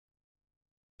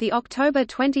The October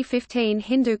 2015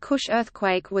 Hindu Kush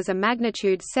earthquake was a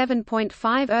magnitude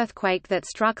 7.5 earthquake that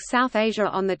struck South Asia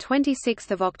on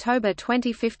 26 October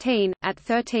 2015, at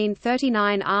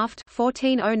 1339 aft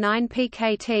 1409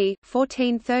 pkt,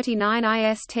 1439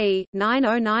 ist,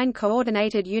 909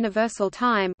 Coordinated Universal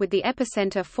Time, with the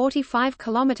epicenter 45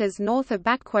 km north of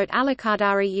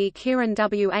Alakadari Kiran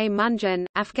Wa Munjan,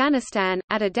 Afghanistan,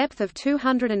 at a depth of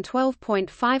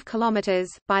 212.5 km.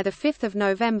 By 5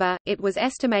 November, it was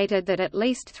estimated that at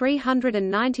least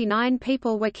 399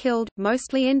 people were killed,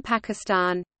 mostly in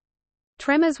Pakistan.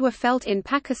 Tremors were felt in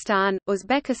Pakistan,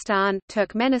 Uzbekistan,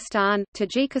 Turkmenistan,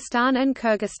 Tajikistan and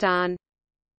Kyrgyzstan.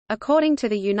 According to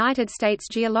the United States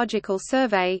Geological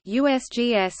Survey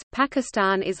 (USGS),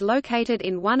 Pakistan is located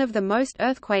in one of the most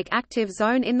earthquake-active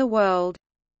zones in the world.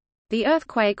 The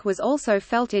earthquake was also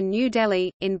felt in New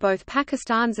Delhi, in both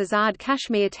Pakistan's Azad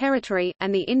Kashmir territory,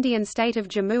 and the Indian state of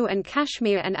Jammu and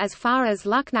Kashmir, and as far as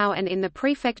Lucknow, and in the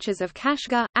prefectures of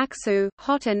Kashgar, Aksu,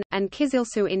 Hotan, and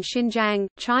Kyzyl in Xinjiang,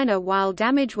 China, while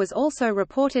damage was also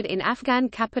reported in Afghan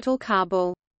capital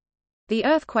Kabul. The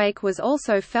earthquake was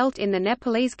also felt in the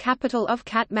Nepalese capital of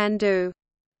Kathmandu.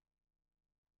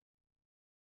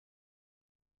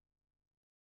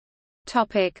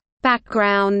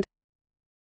 Background.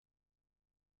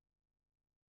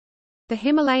 The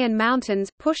Himalayan mountains,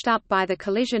 pushed up by the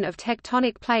collision of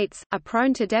tectonic plates, are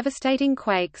prone to devastating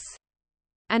quakes.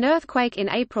 An earthquake in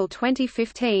April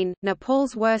 2015,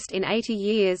 Nepal's worst in 80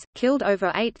 years, killed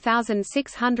over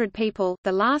 8,600 people.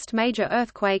 The last major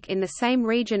earthquake in the same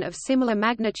region of similar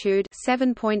magnitude,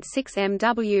 7.6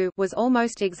 MW, was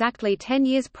almost exactly 10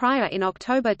 years prior in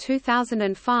October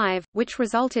 2005, which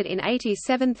resulted in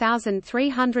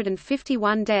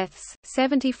 87,351 deaths,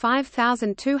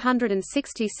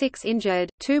 75,266 injured,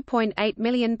 2.8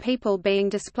 million people being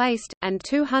displaced, and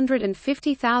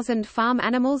 250,000 farm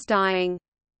animals dying.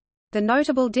 The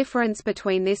notable difference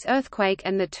between this earthquake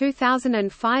and the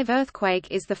 2005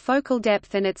 earthquake is the focal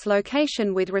depth and its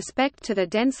location with respect to the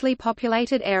densely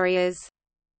populated areas.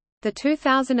 The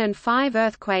 2005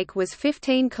 earthquake was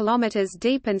 15 km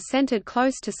deep and centered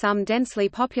close to some densely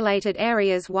populated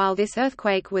areas, while this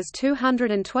earthquake was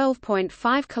 212.5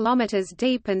 km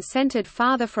deep and centered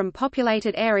farther from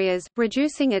populated areas,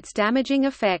 reducing its damaging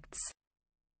effects.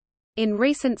 In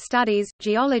recent studies,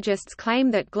 geologists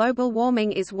claim that global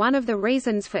warming is one of the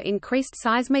reasons for increased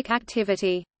seismic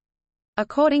activity.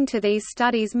 According to these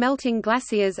studies, melting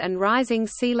glaciers and rising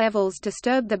sea levels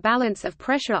disturb the balance of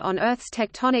pressure on Earth's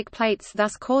tectonic plates,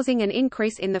 thus causing an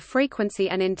increase in the frequency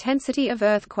and intensity of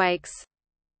earthquakes.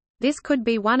 This could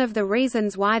be one of the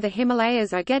reasons why the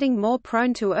Himalayas are getting more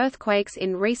prone to earthquakes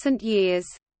in recent years.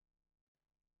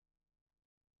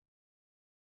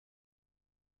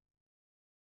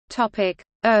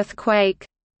 Earthquake.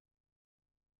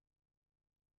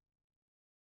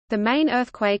 The main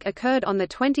earthquake occurred on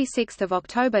 26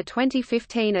 October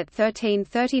 2015 at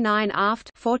 1339 aft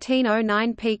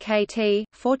 1409 pkt,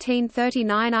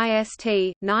 1439 ist,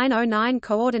 909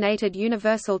 Coordinated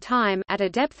Universal Time, at a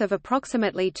depth of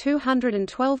approximately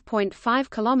 212.5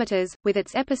 km, with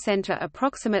its epicenter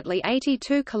approximately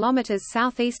 82 km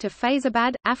southeast of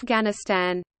Faizabad,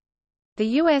 Afghanistan.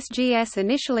 The USGS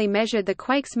initially measured the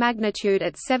quake's magnitude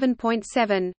at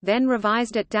 7.7, then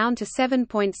revised it down to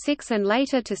 7.6 and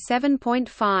later to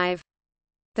 7.5.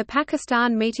 The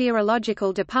Pakistan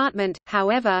Meteorological Department,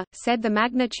 however, said the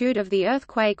magnitude of the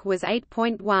earthquake was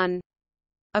 8.1.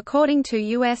 According to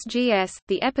USGS,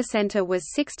 the epicenter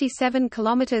was 67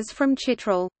 km from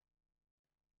Chitral.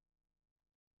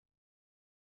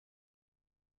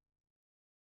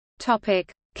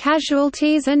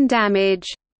 Casualties and damage.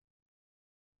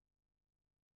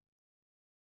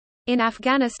 In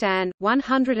Afghanistan,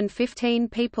 115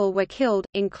 people were killed,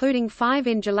 including 5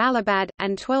 in Jalalabad,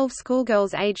 and 12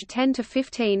 schoolgirls aged 10 to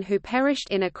 15 who perished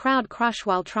in a crowd crush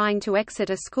while trying to exit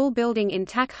a school building in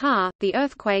Tak-Har. The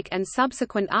earthquake and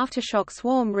subsequent aftershock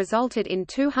swarm resulted in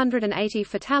 280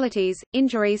 fatalities,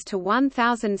 injuries to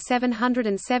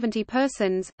 1,770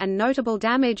 persons, and notable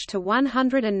damage to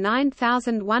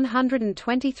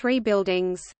 109,123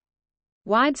 buildings.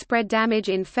 Widespread damage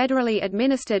in federally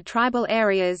administered tribal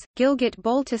areas,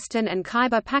 Gilgit-Baltistan and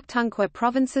Khyber Pakhtunkhwa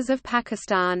provinces of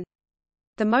Pakistan.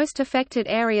 The most affected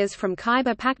areas from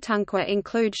Khyber Pakhtunkhwa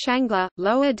include Shangla,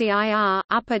 Lower Dir,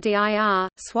 Upper Dir,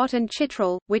 Swat and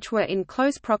Chitral, which were in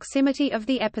close proximity of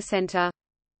the epicenter.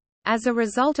 As a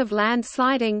result of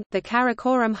landsliding, the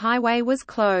Karakoram highway was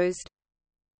closed.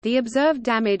 The observed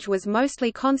damage was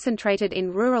mostly concentrated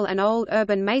in rural and old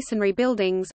urban masonry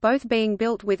buildings, both being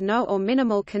built with no or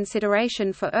minimal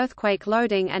consideration for earthquake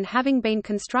loading and having been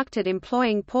constructed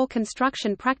employing poor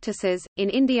construction practices.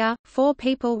 In India, 4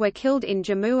 people were killed in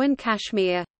Jammu and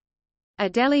Kashmir. A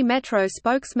Delhi Metro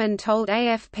spokesman told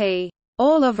AFP,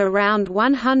 "All of around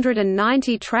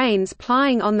 190 trains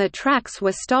plying on the tracks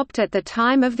were stopped at the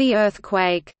time of the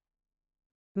earthquake."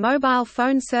 Mobile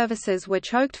phone services were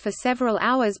choked for several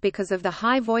hours because of the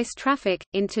high voice traffic.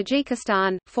 In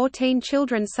Tajikistan, 14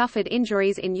 children suffered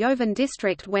injuries in Yovan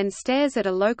district when stairs at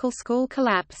a local school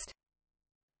collapsed.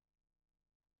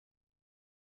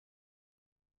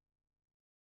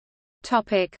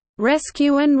 Topic: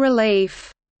 Rescue and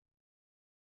relief.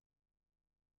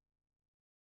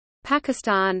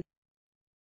 Pakistan.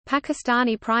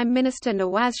 Pakistani Prime Minister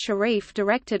Nawaz Sharif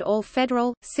directed all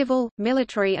federal, civil,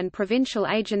 military and provincial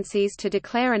agencies to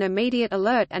declare an immediate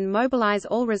alert and mobilize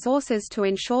all resources to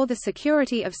ensure the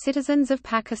security of citizens of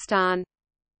Pakistan.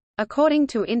 According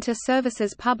to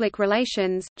Inter-Services Public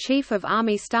Relations, Chief of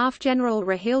Army Staff General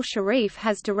Raheel Sharif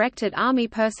has directed Army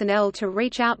personnel to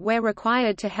reach out where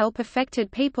required to help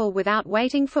affected people without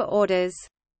waiting for orders.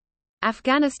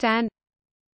 Afghanistan.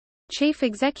 Chief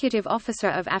Executive Officer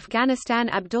of Afghanistan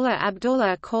Abdullah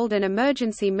Abdullah called an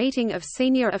emergency meeting of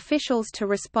senior officials to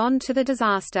respond to the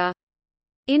disaster.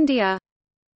 India.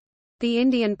 The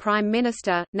Indian Prime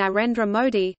Minister, Narendra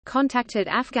Modi, contacted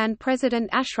Afghan President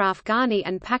Ashraf Ghani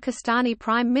and Pakistani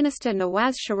Prime Minister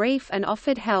Nawaz Sharif and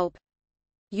offered help.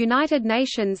 United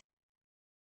Nations.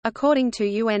 According to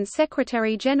UN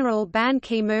Secretary-General Ban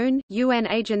Ki-moon, UN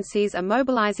agencies are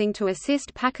mobilizing to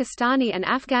assist Pakistani and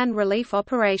Afghan relief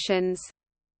operations.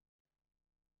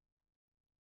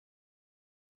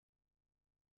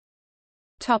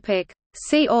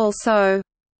 See also: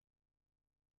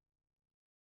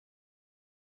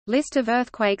 List of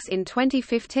earthquakes in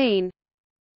 2015,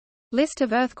 List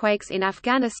of earthquakes in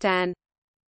Afghanistan,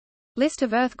 List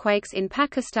of earthquakes in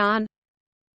Pakistan,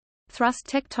 Thrust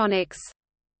tectonics.